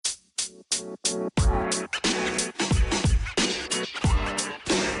I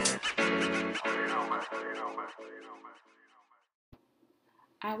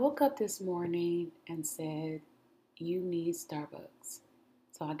woke up this morning and said, "You need Starbucks."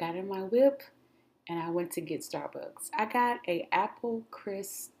 So I got in my whip and I went to get Starbucks. I got a apple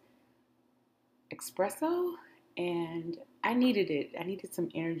crisp espresso and I needed it. I needed some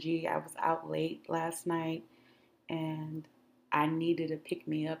energy. I was out late last night and I needed a pick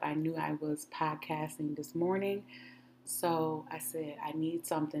me up. I knew I was podcasting this morning. So I said, I need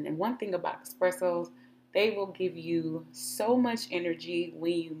something. And one thing about espressos, they will give you so much energy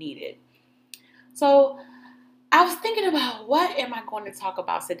when you need it. So I was thinking about what am I going to talk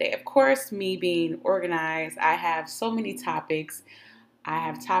about today? Of course, me being organized, I have so many topics. I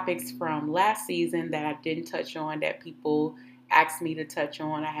have topics from last season that I didn't touch on that people asked me to touch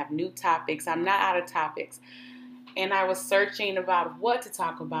on. I have new topics. I'm not out of topics. And I was searching about what to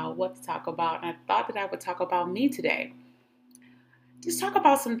talk about, and I thought that I would talk about me today. Just talk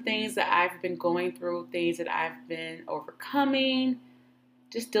about some things that I've been going through, things that I've been overcoming,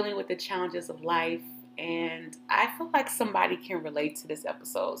 just dealing with the challenges of life. And I feel like somebody can relate to this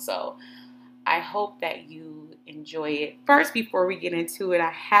episode. So I hope that you enjoy it. First, before we get into it,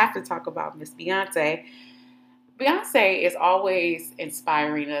 I have to talk about Miss Beyonce. Beyonce is always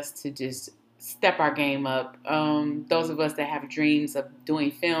inspiring us to just step our game up. Those of us that have dreams of doing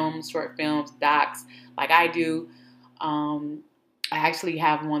films, short films, docs, like I do. I actually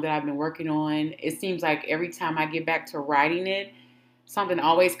have one that I've been working on. It seems like every time I get back to writing it, something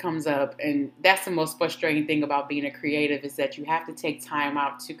always comes up. And that's the most frustrating thing about being a creative is that you have to take time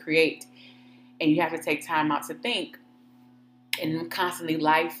out to create and you have to take time out to think. And constantly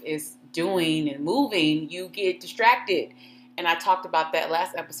life is doing and moving, you get distracted. And I talked about that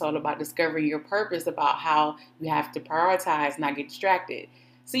last episode about discovering your purpose, about how you have to prioritize, not get distracted.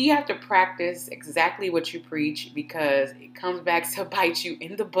 So you have to practice exactly what you preach because it comes back to bite you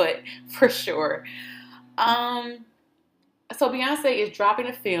in the butt for sure. Um, so Beyonce is dropping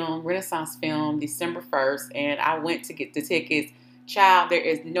a film, Renaissance film, December 1st, and I went to get the tickets. Child, there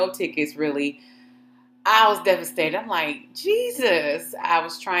is no tickets really. I was devastated. I'm like, Jesus. I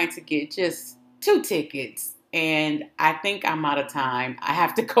was trying to get just 2 tickets, and I think I'm out of time. I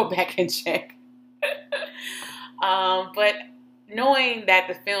have to go back and check. But knowing that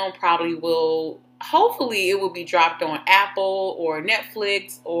the film probably will, hopefully, it will be dropped on Apple or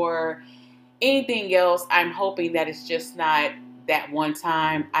Netflix or anything else. I'm hoping that it's just not that one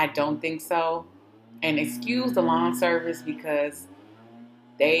time. I don't think so. And excuse the lawn service because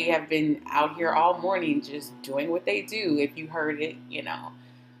they have been out here all morning just doing what they do. If you heard it,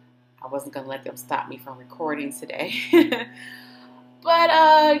 I wasn't going to let them stop me from recording today.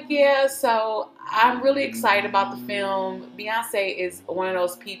 But yeah, so I'm really excited about the film. Beyonce is one of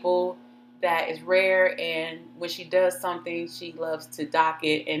those people that is rare, and when she does something, she loves to dock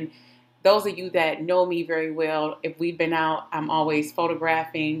it. And those of you that know me very well, if we've been out, I'm always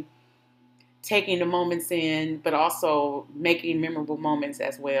photographing, taking the moments in, but also making memorable moments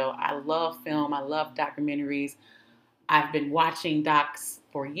as well. I love film. I love documentaries. I've been watching docs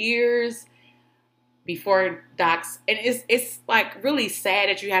for years before docs, and it's like really sad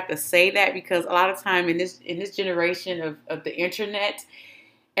that you have to say that because a lot of time in this generation of the internet,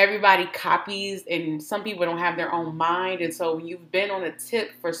 everybody copies and some people don't have their own mind. And so when you've been on a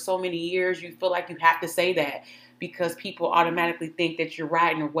tip for so many years, you feel like you have to say that because people automatically think that you're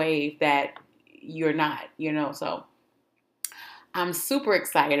riding a wave that you're not, So I'm super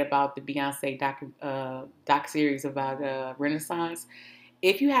excited about the Beyonce doc series about Renaissance.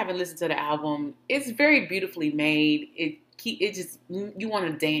 If you haven't listened to the album, it's very beautifully made. It just you want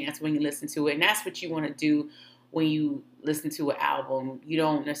to dance when you listen to it, and that's what you want to do when you listen to an album. You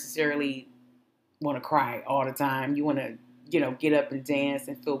don't necessarily want to cry all the time. You want to get up and dance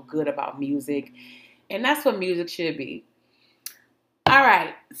and feel good about music, and that's what music should be. All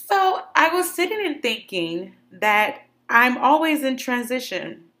right, so I was sitting and thinking that I'm always in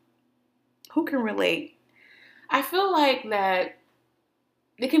transition. Who can relate? I feel like that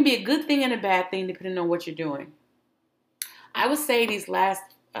it can be a good thing and a bad thing depending on what you're doing. I would say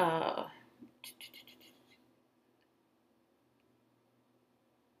uh,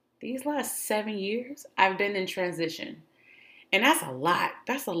 these last 7 years, I've been in transition, and that's a lot.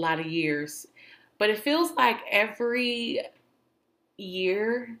 That's a lot of years, but it feels like every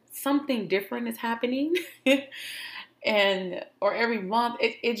year something different is happening, and or every month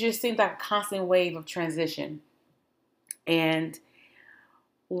it just seems like a constant wave of transition. And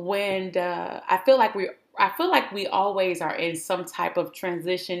when I feel like we always are in some type of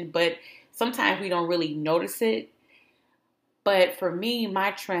transition, but sometimes we don't really notice it. But for me,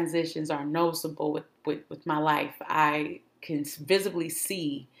 my transitions are noticeable with my life. I can visibly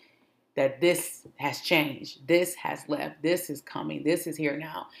see that this has changed. This has left. This is coming. This is here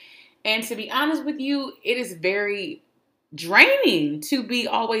now. And to be honest with you, it is very draining to be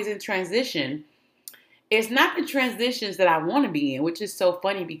always in transition. It's not the transitions that I want to be in, which is so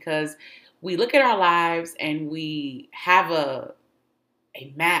funny because we look at our lives and we have a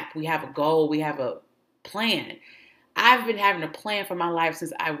map, we have a goal, we have a plan. I've been having a plan for my life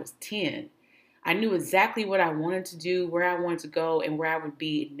since I was 10. I knew exactly what I wanted to do, where I wanted to go, and where I would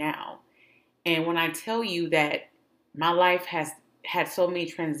be now. And when I tell you that my life has had so many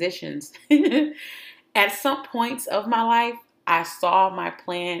transitions, at some points of my life, I saw my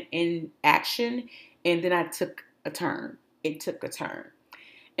plan in action and then I took a turn. It took a turn.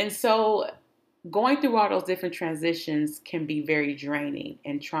 And so going through all those different transitions can be very draining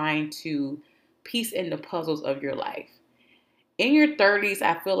and trying to piece in the puzzles of your life. In your 30s,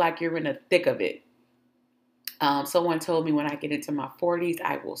 I feel like you're in the thick of it. Someone told me when I get into my 40s,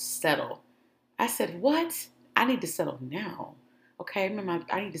 I will settle. I said, what? I need to settle now. Okay, remember,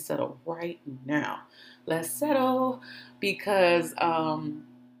 I need to settle right now. Let's settle because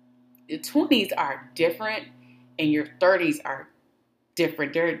your 20s are different and your 30s are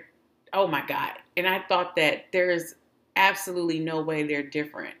different. They're, oh my God. And I thought that there's absolutely no way they're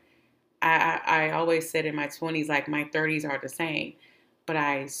different. I always said in my 20s, like my 30s are the same. But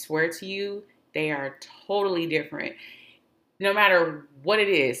I swear to you, they are totally different. No matter what it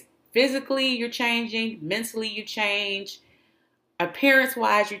is. Physically, you're changing. Mentally, you change.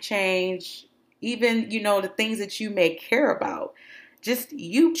 Appearance-wise, you change. Even, the things that you may care about. Just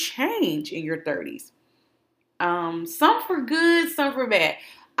you change in your 30s. Some for good, some for bad.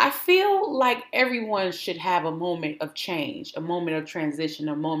 I feel like everyone should have a moment of change, a moment of transition,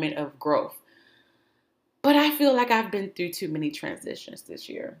 a moment of growth. But I feel like I've been through too many transitions this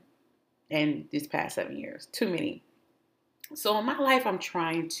year and these past 7 years. Too many. So in my life, I'm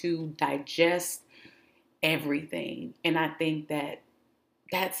trying to digest everything. And I think that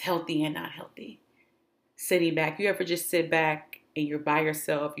that's healthy and not healthy. Sitting back. You ever just sit back and you're by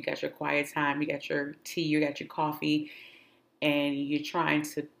yourself, you got your quiet time, you got your tea, you got your coffee, and you're trying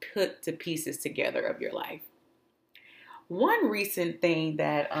to put the pieces together of your life. One recent thing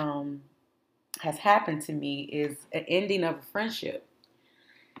that has happened to me is an ending of a friendship.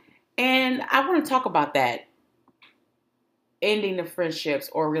 And I want to talk about that. Ending of friendships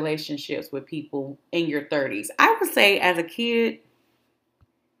or relationships with people in your 30s. I would say as a kid,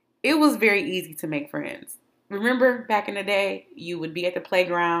 it was very easy to make friends. Remember back in the day, you would be at the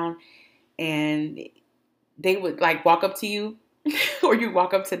playground and they would like walk up to you or you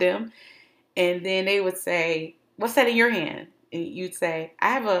walk up to them and then they would say, what's that in your hand? And you'd say, I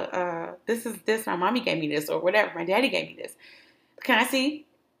have this is this, my mommy gave me this or whatever, my daddy gave me this. Can I see?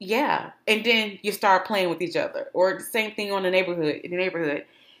 Yeah. And then you start playing with each other. Or the same thing in the neighborhood.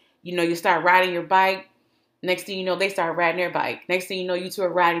 You start riding your bike. Next thing you know, they start riding their bike. Next thing you know, you two are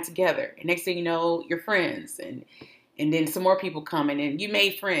riding together. And next thing you know, you're friends. And then some more people come and you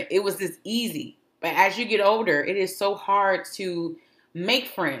made friends. It was this easy. But as you get older, it is so hard to make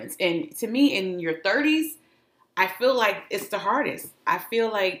friends. And to me, in your 30s, I feel like it's the hardest. I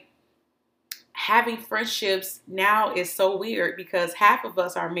feel like having friendships now is so weird because half of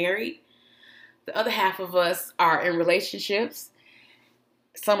us are married. The other half of us are in relationships.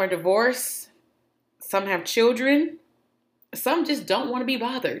 Some are divorced. Some have children. Some just don't want to be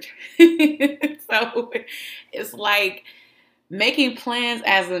bothered. So it's like making plans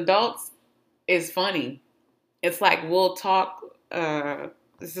as adults is funny. It's like we'll talk,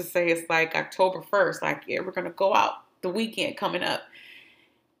 let's just say it's like October 1st, like, yeah, we're going to go out the weekend coming up.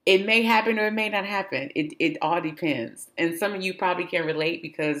 It may happen or it may not happen. It all depends. And some of you probably can relate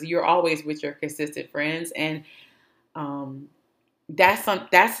because you're always with your consistent friends. And that's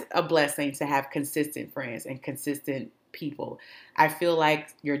a blessing to have consistent friends and consistent people. I feel like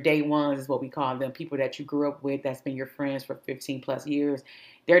your day ones is what we call them. People that you grew up with, that's been your friends for 15 plus years.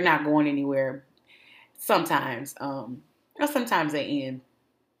 They're not going anywhere sometimes. Sometimes they end.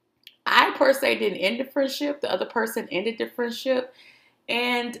 I per se didn't end the friendship. The other person ended the friendship.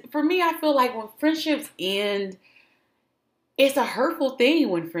 And for me, I feel like when friendships end, it's a hurtful thing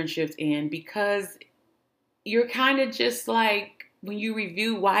when friendships end because you're kind of just like, when you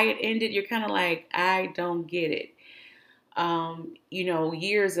review why it ended, you're kind of like, I don't get it.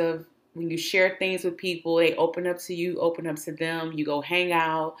 Years of when you share things with people, they open up to you, open up to them, you go hang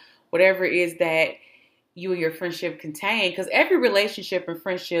out, whatever it is that you and your friendship contain. Because every relationship and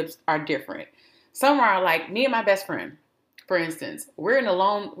friendships are different. Some are like me and my best friend. For instance, we're in a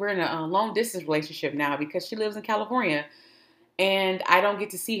long distance relationship now because she lives in California. And I don't get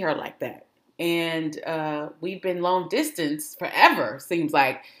to see her like that. And we've been long distance forever, seems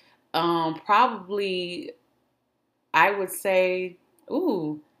like. Probably, I would say,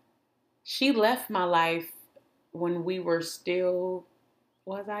 ooh, she left my life when we were still,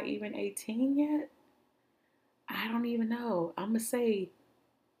 was I even 18 yet? I don't even know. I'm going to say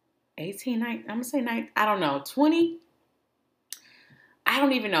 18, 19, I'm going to say 9, I don't know, 20? I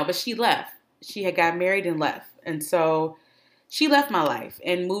don't even know, but she left. She had got married and left. And so she left my life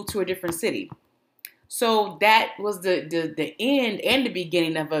and moved to a different city. So that was the end and the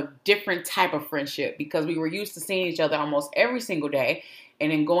beginning of a different type of friendship because we were used to seeing each other almost every single day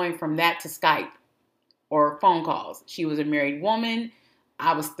and then going from that to Skype or phone calls. She was a married woman.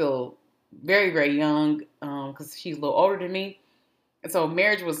 I was still very, very young because she's a little older than me. And so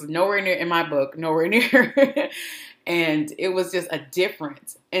marriage was nowhere near in my book, nowhere near. And it was just a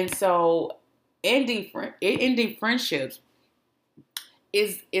difference. And so ending friendships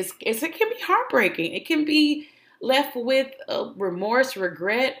it can be heartbreaking. It can be left with remorse,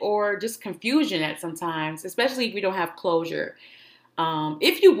 regret, or just confusion at sometimes, especially if you don't have closure.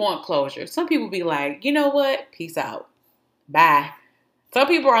 If you want closure, some people be like, you know what? Peace out. Bye. Some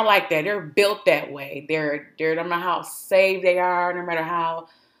people are like that. They're built that way. They're no matter how saved they are, no matter how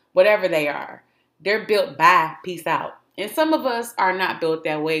whatever they are, they're built by peace out. And some of us are not built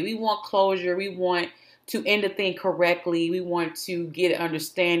that way. We want closure. We want to end a thing correctly. We want to get an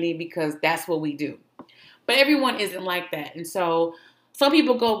understanding because that's what we do. But everyone isn't like that. And so some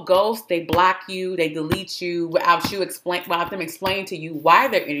people go ghost, they block you, they delete you without them explaining to you why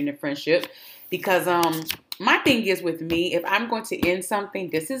they're ending a friendship. Because my thing is with me, if I'm going to end something,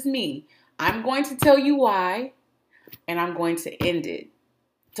 this is me. I'm going to tell you why, and I'm going to end it.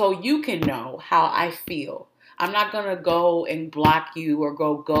 So you can know how I feel. I'm not going to go and block you or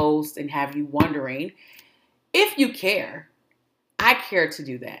go ghost and have you wondering. If you care, I care to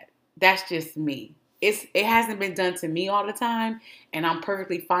do that. That's just me. It hasn't been done to me all the time, and I'm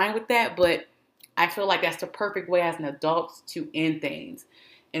perfectly fine with that, but I feel like that's the perfect way as an adult to end things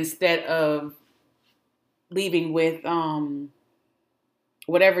instead of leaving with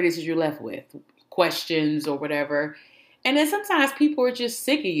whatever it is you're left with, questions or whatever. And then sometimes people are just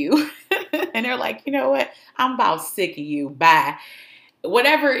sick of you. And they're like, you know what? I'm about sick of you. Bye.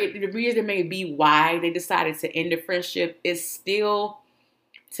 Whatever the reason may be why they decided to end the friendship is still,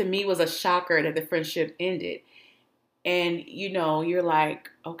 to me, was a shocker that the friendship ended. And, you're like,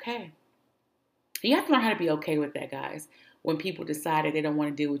 okay. You have to learn how to be okay with that, guys, when people decided they don't want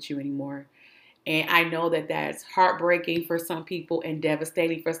to deal with you anymore. And I know that that's heartbreaking for some people and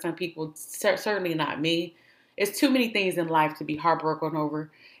devastating for some people. Certainly not me. It's too many things in life to be heartbroken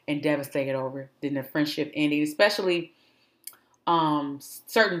over and devastated over than the friendship ending, especially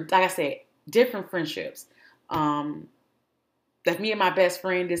certain, like I said, different friendships. If me and my best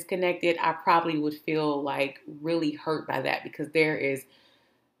friend disconnected, I probably would feel like really hurt by that because there is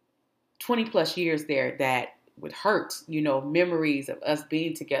 20 plus years there that would hurt, memories of us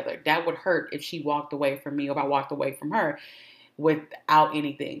being together. That would hurt if she walked away from me or if I walked away from her without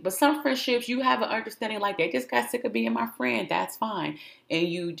anything. But some friendships, you have an understanding like they just got sick of being my friend. That's fine. And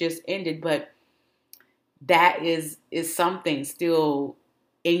you just ended. But that is something still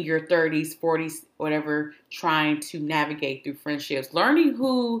in your 30s, 40s, whatever, trying to navigate through friendships. Learning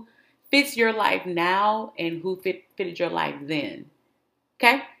who fits your life now and who fitted your life then.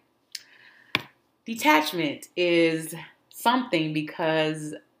 Okay? Detachment is something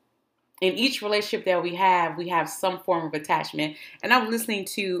because in each relationship that we have some form of attachment. And I was listening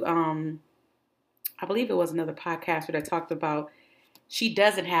to, I believe it was another podcaster that talked about she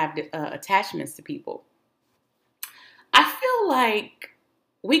doesn't have attachments to people. I feel like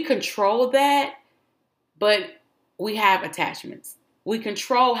we control that, but we have attachments. We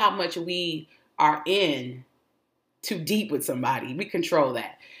control how much we are in too deep with somebody. We control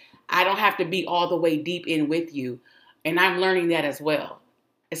that. I don't have to be all the way deep in with you. And I'm learning that as well,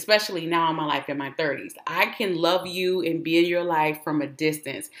 especially now in my life in my 30s. I can love you and be in your life from a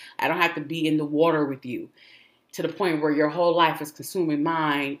distance. I don't have to be in the water with you to the point where your whole life is consuming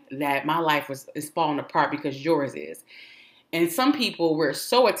mine, that my life is falling apart because yours is. And some people we're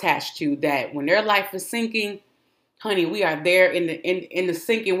so attached to that when their life is sinking, honey, we are there in the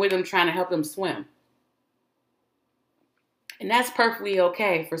sinking with them, trying to help them swim. And that's perfectly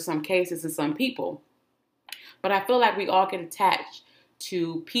okay for some cases and some people. But I feel like we all get attached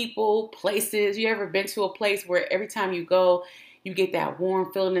to people, places. You ever been to a place where every time you go, you get that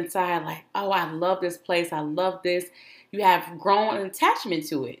warm feeling inside like, oh, I love this place. I love this. You have grown an attachment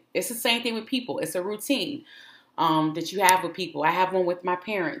to it. It's the same thing with people. It's a routine that you have with people. I have one with my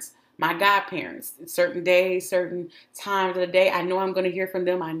parents. My godparents, certain days, certain times of the day, I know I'm going to hear from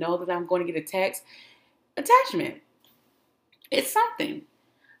them. I know that I'm going to get a text. Attachment. It's something.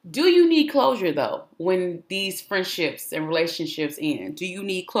 Do you need closure though when these friendships and relationships end? Do you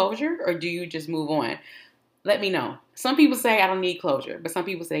need closure or do you just move on? Let me know. Some people say I don't need closure, but some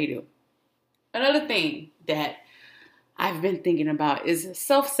people say they do. Another thing that I've been thinking about is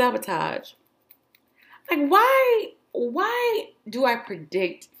self-sabotage. Like why do I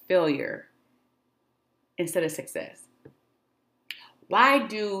predict failure instead of success? Why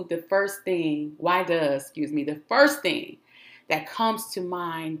does the first thing that comes to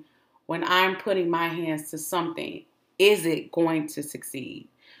mind when I'm putting my hands to something, is it going to succeed?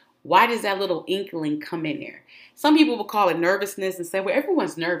 Why does that little inkling come in there? Some people will call it nervousness and say, well,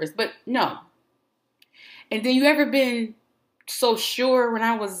 everyone's nervous, but no. And then you ever been so sure? When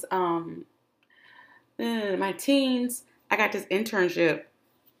I was in my teens, I got this internship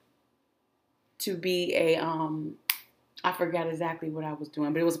to be I forgot exactly what I was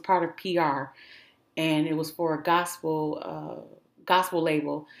doing, but it was a part of PR, and it was for a gospel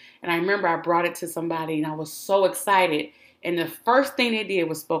label. And I remember I brought it to somebody, and I was so excited. And the first thing they did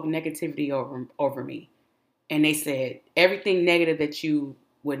was spoke negativity over me, and they said everything negative that you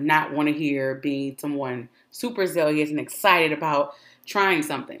would not want to hear, being someone super zealous and excited about trying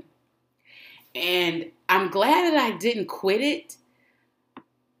something. And I'm glad that I didn't quit it,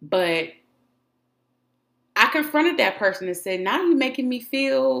 but I confronted that person and said, now you're making me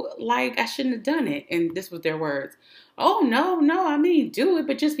feel like I shouldn't have done it. And this was their words. Oh, no, I mean, do it,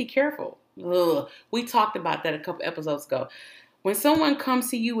 but just be careful. Ugh. We talked about that a couple episodes ago. When someone comes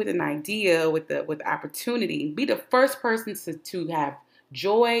to you with an idea, with opportunity, be the first person to have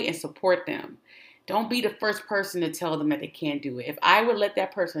joy and support them. Don't be the first person to tell them that they can't do it. If I would let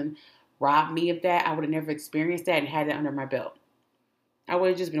that person rob me of that, I would have never experienced that and had it under my belt. I would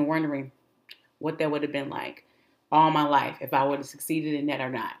have just been wondering what that would have been like all my life if I would have succeeded in that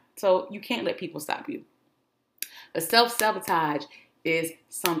or not. So you can't let people stop you. But self-sabotage is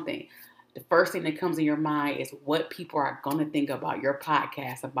something. The first thing that comes in your mind is what people are going to think about your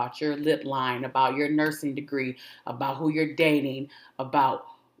podcast, about your lip line, about your nursing degree, about who you're dating, about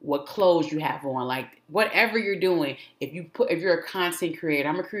what clothes you have on, like whatever you're doing. If you're a content creator,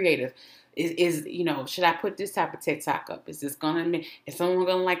 I'm a creative. Should I put this type of TikTok up? Is someone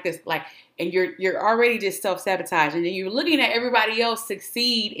gonna like this? Like, and you're already just self-sabotaging, and then you're looking at everybody else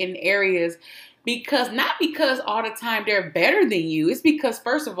succeed in areas not because all the time they're better than you. It's because,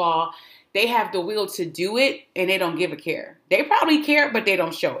 first of all, they have the will to do it and they don't give a care. They probably care, but they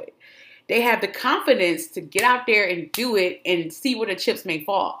don't show it. They have the confidence to get out there and do it and see where the chips may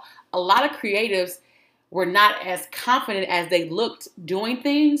fall. A lot of creatives were not as confident as they looked doing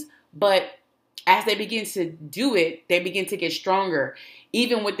things, but as they begin to do it, they begin to get stronger.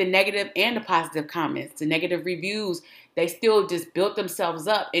 Even with the negative and the positive comments, the negative reviews, they still just built themselves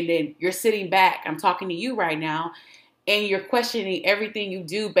up. And then you're sitting back, I'm talking to you right now, and you're questioning everything you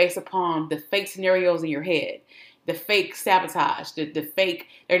do based upon the fake scenarios in your head. The fake sabotage, the fake,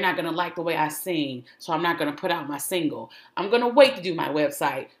 they're not going to like the way I sing, so I'm not going to put out my single. I'm going to wait to do my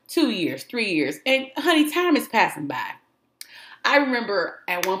website 2 years, 3 years. And honey, time is passing by. I remember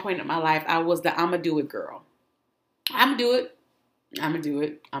at one point in my life, I was the I'ma do it girl. I'ma do it. I'ma do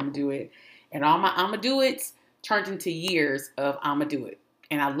it. I'ma do it. And all my I'ma do it's turned into years of I'ma do it.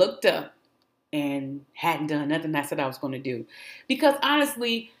 And I looked up and hadn't done nothing I said I was going to do. Because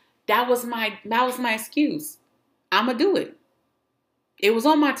honestly, that was my excuse. I'ma do it. It was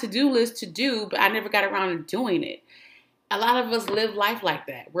on my to-do list to do, but I never got around to doing it. A lot of us live life like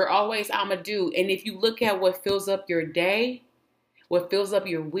that. We're always I'ma do. And if you look at what fills up your day, what fills up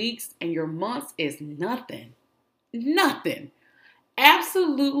your weeks and your months is nothing. Nothing.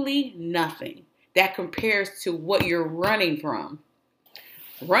 Absolutely nothing that compares to what you're running from.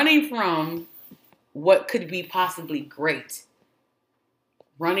 Running from what could be possibly great.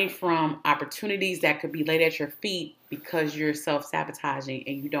 Running from opportunities that could be laid at your feet because you're self-sabotaging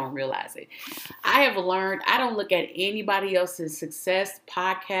and you don't realize it. I have learned I don't look at anybody else's success,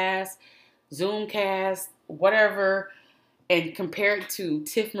 podcast, Zoomcast, whatever, and compare it to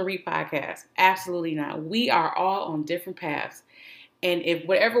Tiff Marie podcast. Absolutely not. We are all on different paths. And if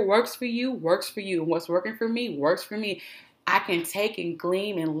whatever works for you, works for you. And what's working for me, works for me. I can take and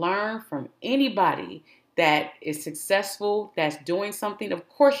glean and learn from anybody that is successful, that's doing something. Of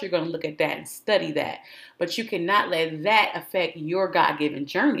course, you're going to look at that and study that. But you cannot let that affect your God-given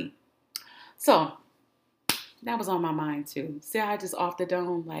journey. So that was on my mind too. See how I just off the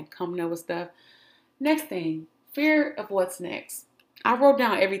dome, like coming up with stuff. Next thing. Fear of what's next. I wrote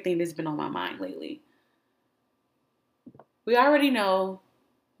down everything that's been on my mind lately. We already know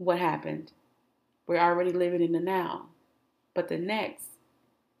what happened. We're already living in the now. But the next,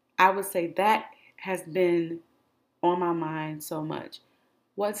 I would say that has been on my mind so much.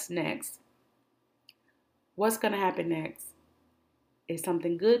 What's next? What's going to happen next? Is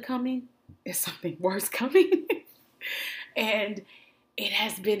something good coming? Is something worse coming? And it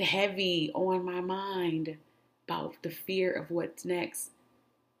has been heavy on my mind about the fear of what's next.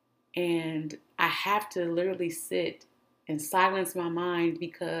 And I have to literally sit and silence my mind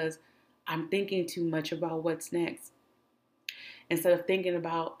because I'm thinking too much about what's next. Instead of thinking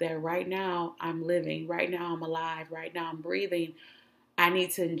about that right now I'm living, right now I'm alive, right now I'm breathing, I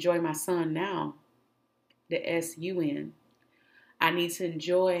need to enjoy my son now, the S-U-N. I need to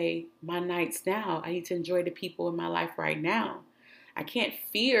enjoy my nights now. I need to enjoy the people in my life right now. I can't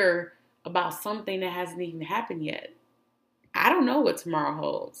fear about something that hasn't even happened yet. I don't know what tomorrow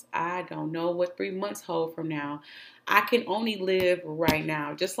holds. I don't know what 3 months hold from now. I can only live right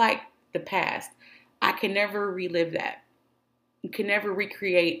now, just like the past. I can never relive that. You can never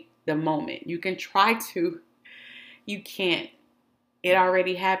recreate the moment. You can try to. You can't. It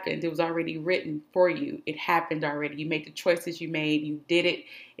already happened. It was already written for you. It happened already. You made the choices you made. You did it.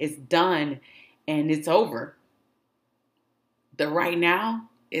 It's done. And it's over. The right now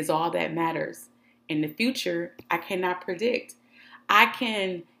is all that matters. In the future, I cannot predict. I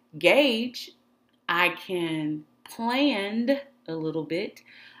can gauge. I can plan a little bit.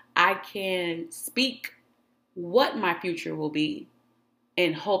 I can speak what my future will be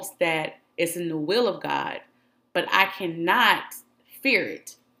in hopes that it's in the will of God. But I cannot fear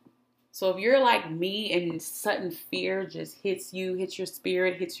it. So if you're like me and sudden fear just hits you, hits your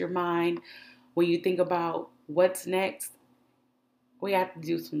spirit, hits your mind when you think about what's next, we have to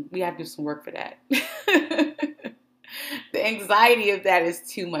do some work for that. The anxiety of that is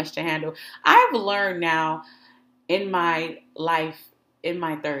too much to handle. I've learned now in my life, in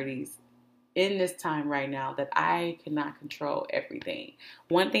my 30s, in this time right now, that I cannot control everything.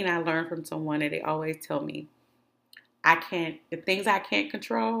 One thing I learned from someone that they always tell me, the things I can't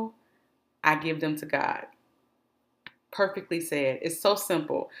control, I give them to God. Perfectly said. It's so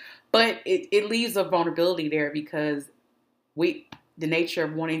simple. But it leaves a vulnerability there because the nature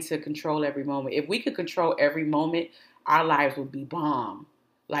of wanting to control every moment. If we could control every moment, our lives would be bomb.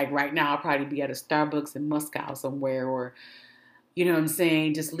 Like right now, I'll probably be at a Starbucks in Moscow somewhere, or, you know what I'm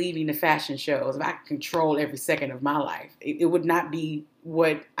saying, just leaving the fashion shows. If I could control every second of my life, it would not be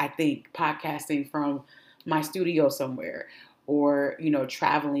what I think podcasting from my studio somewhere, or,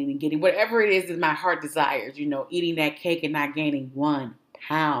 traveling and getting whatever it is that my heart desires, eating that cake and not gaining 1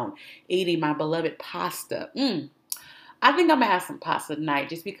 pound, eating my beloved pasta. I think I'm going to have some pasta tonight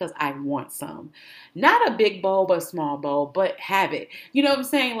just because I want some. Not a big bowl, but a small bowl, but have it. You know what I'm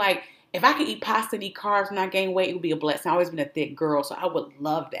saying? Like, if I could eat pasta and eat carbs and not gain weight, it would be a blessing. I've always been a thick girl, so I would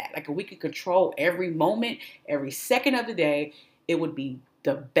love that. Like, if we could control every moment, every second of the day, it would be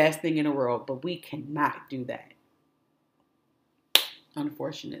the best thing in the world. But we cannot do that.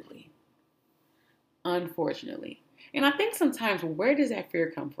 Unfortunately. And I think sometimes, where does that fear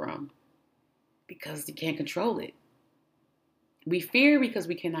come from? Because you can't control it. We fear because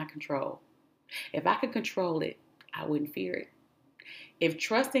we cannot control. If I could control it, I wouldn't fear it. If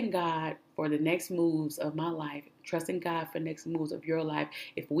trusting God for the next moves of my life, trusting God for the next moves of your life,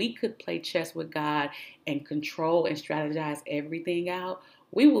 if we could play chess with God and control and strategize everything out,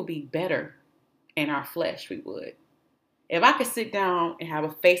 we will be better in our flesh, we would. If I could sit down and have a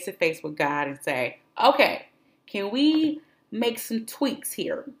face-to-face with God and say, okay, can we make some tweaks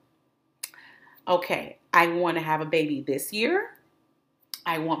here? Okay, I want to have a baby this year.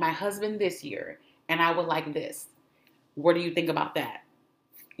 I want my husband this year. And I would like this. What do you think about that?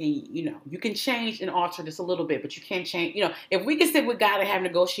 And, you can change and alter this a little bit, but you can't change. If we can sit with God and have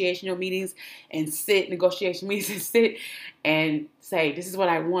negotiation meetings and sit and say, this is what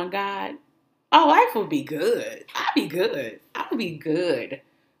I want, God. Oh, life will be good. I'll be good. I'll be good.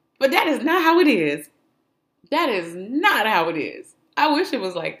 But that is not how it is. That is not how it is. I wish it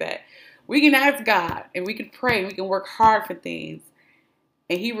was like that. We can ask God and we can pray and we can work hard for things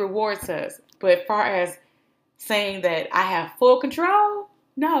and He rewards us. But as far as saying that I have full control,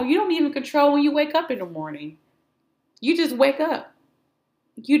 no, you don't even control when you wake up in the morning. You just wake up.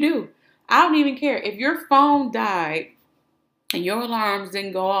 You do. I don't even care. If your phone died and your alarms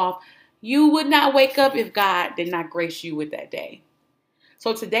didn't go off, you would not wake up if God did not grace you with that day.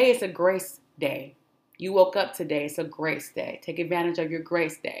 So today is a grace day. You woke up today. It's a grace day. Take advantage of your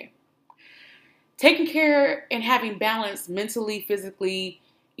grace day. Taking care and having balance mentally, physically,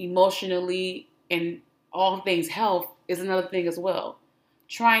 emotionally, and all things health is another thing as well.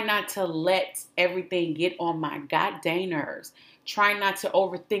 Trying not to let everything get on my goddamn nerves. Trying not to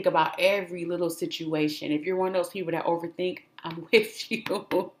overthink about every little situation. If you're one of those people that overthink, I'm with you.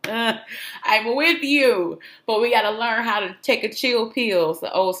 I'm with you. But we got to learn how to take a chill pill. It's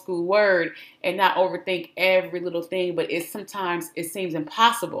the old school word. And not overthink every little thing. But sometimes it seems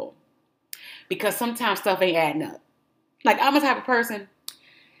impossible. Because sometimes stuff ain't adding up. Like, I'm a type of person,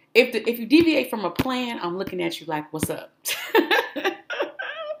 if you deviate from a plan, I'm looking at you like, what's up?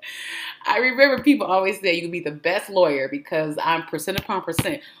 I remember people always say you can be the best lawyer because I'm percent upon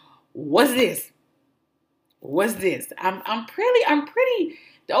percent. What's this? What's this? I'm pretty,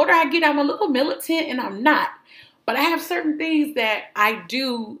 the older I get, I'm a little militant and I'm not. But I have certain things that I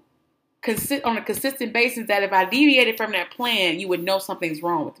do on a consistent basis that if I deviated from that plan, you would know something's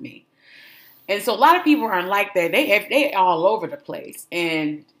wrong with me. And so a lot of people aren't like that. They all over the place.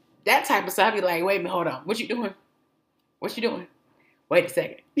 And that type of stuff, I'd be like, wait a minute, hold on. What you doing? What you doing? Wait a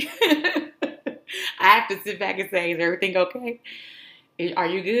second. I have to sit back and say, is everything okay? Are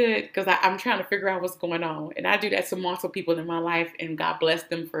you good? Because I'm trying to figure out what's going on. And I do that to multiple people in my life, and God bless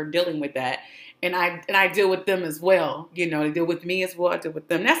them for dealing with that. And I deal with them as well. You know, they deal with me as well. I deal with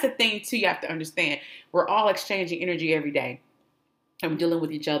them. That's the thing, too, you have to understand. We're all exchanging energy every day. And we're dealing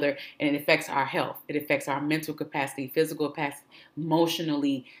with each other, and it affects our health. It affects our mental capacity, physical capacity,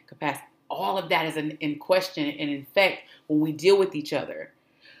 emotionally capacity. All of that is in question and in effect when we deal with each other.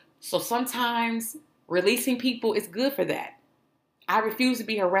 So sometimes releasing people is good for that. I refuse to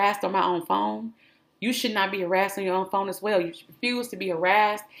be harassed on my own phone. You should not be harassed on your own phone as well. You should refuse to be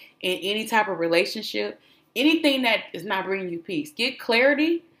harassed in any type of relationship. Anything that is not bringing you peace. Get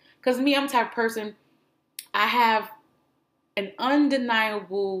clarity. Because me, I'm the type of person, I have an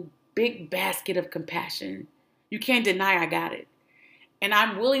undeniable big basket of compassion. You can't deny I got it. And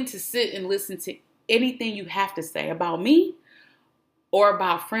I'm willing to sit and listen to anything you have to say about me or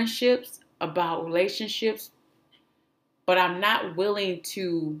about friendships, about relationships. But I'm not willing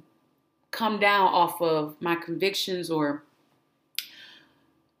to come down off of my convictions or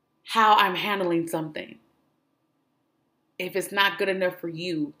how I'm handling something. If it's not good enough for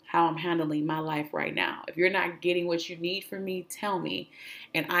you, how I'm handling my life right now. If you're not getting what you need from me, tell me.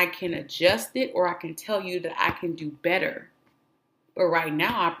 And I can adjust it, or I can tell you that I can do better. But right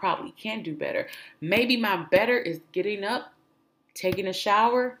now, I probably can do better. Maybe my better is getting up, taking a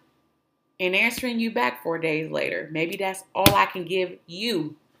shower, and answering you back 4 days later. Maybe that's all I can give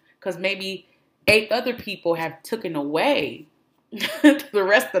you. Because maybe 8 other people have taken away the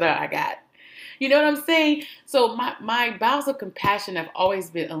rest of that I got. You know what I'm saying? So my bowels of compassion have always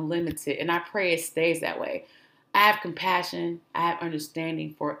been unlimited, and I pray it stays that way. I have compassion. I have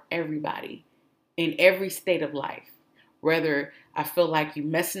understanding for everybody in every state of life. Whether I feel like you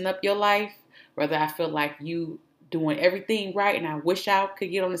messing up your life, whether I feel like you doing everything right and I wish I could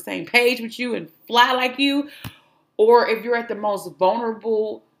get on the same page with you and fly like you, or if you're at the most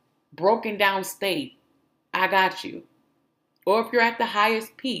vulnerable, broken down state, I got you. Or if you're at the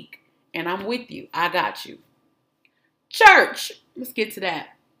highest peak, and I'm with you, I got you. Church, let's get to that.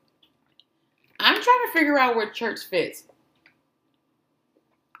 I'm trying to figure out where church fits.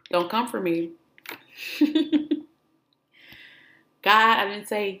 Don't come for me. God, I didn't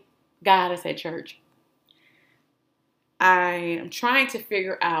say God, I said church. I am trying to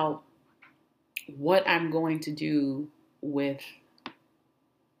figure out what I'm going to do with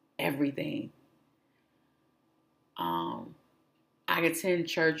everything. I attend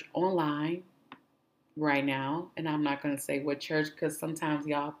church online right now, and I'm not going to say what church because sometimes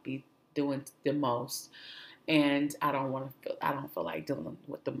y'all be doing the most, and I don't feel like dealing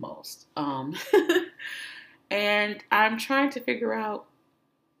with the most. And I'm trying to figure out,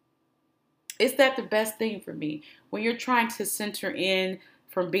 is that the best thing for me? When you're trying to center in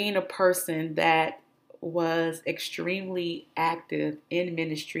from being a person that was extremely active in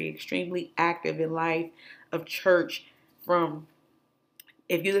ministry, extremely active in life of church, from,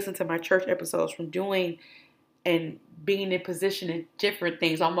 if you listen to my church episodes, from doing and being in position in different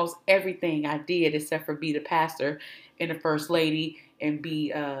things, almost everything I did except for be the pastor and the first lady and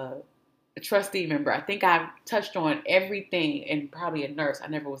be a trustee member. I think I've touched on everything, and probably a nurse. I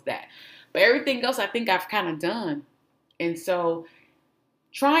never was that. But everything else I think I've kind of done. And so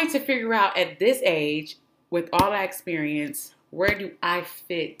trying to figure out at this age, with all that experience, where do I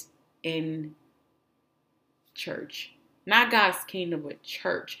fit in church? Not God's kingdom, but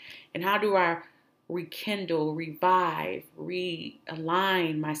church. And how do I rekindle, revive,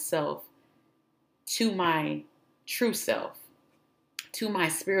 realign myself to my true self, to my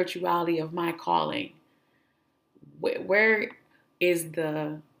spirituality of my calling? Where is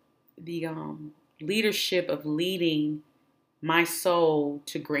the leadership of leading my soul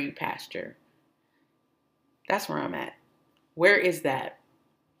to green pasture. That's where I'm at. Where is that?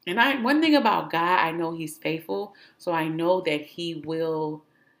 And one thing about God, I know He's faithful. So I know that He will,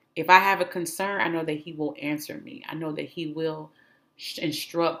 if I have a concern, I know that He will answer me. I know that He will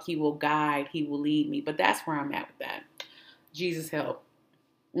instruct, He will guide, He will lead me. But that's where I'm at with that. Jesus help.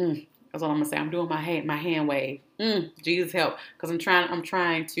 That's all I'm gonna say. I'm doing my hand wave. Jesus help, because I'm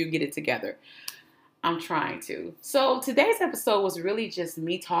trying to get it together. I'm trying to. So today's episode was really just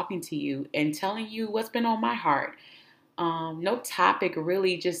me talking to you and telling you what's been on my heart. No topic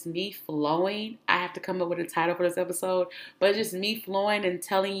really, just me flowing. I have to come up with a title for this episode, but just me flowing and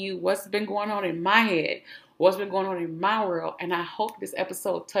telling you what's been going on in my head, what's been going on in my world. And I hope this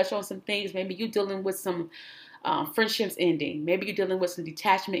episode touched on some things. Maybe you're dealing with some friendships ending. Maybe you're dealing with some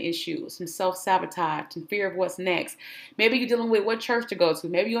detachment issues, some self-sabotage, some fear of what's next. Maybe you're dealing with what church to go to.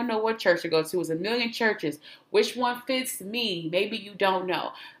 Maybe you don't know what church to go to. There's a million churches. Which one fits me? Maybe you don't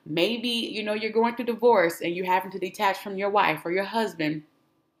know. Maybe, you're going through divorce and you're having to detach from your wife or your husband.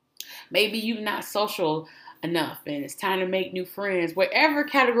 Maybe you're not social enough and it's time to make new friends. Whatever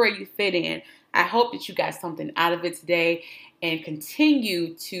category you fit in, I hope that you got something out of it today and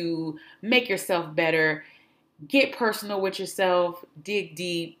continue to make yourself better. Get personal with yourself, dig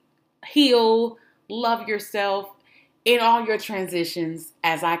deep, heal, love yourself in all your transitions.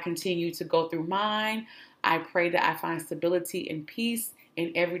 As I continue to go through mine, I pray that I find stability and peace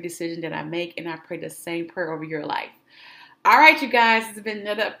in every decision that I make, and I pray the same prayer over your life. All right, you guys, this has been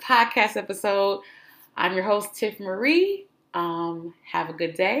another podcast episode. I'm your host, Tiff Marie. Have a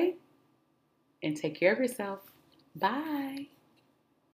good day and take care of yourself. Bye.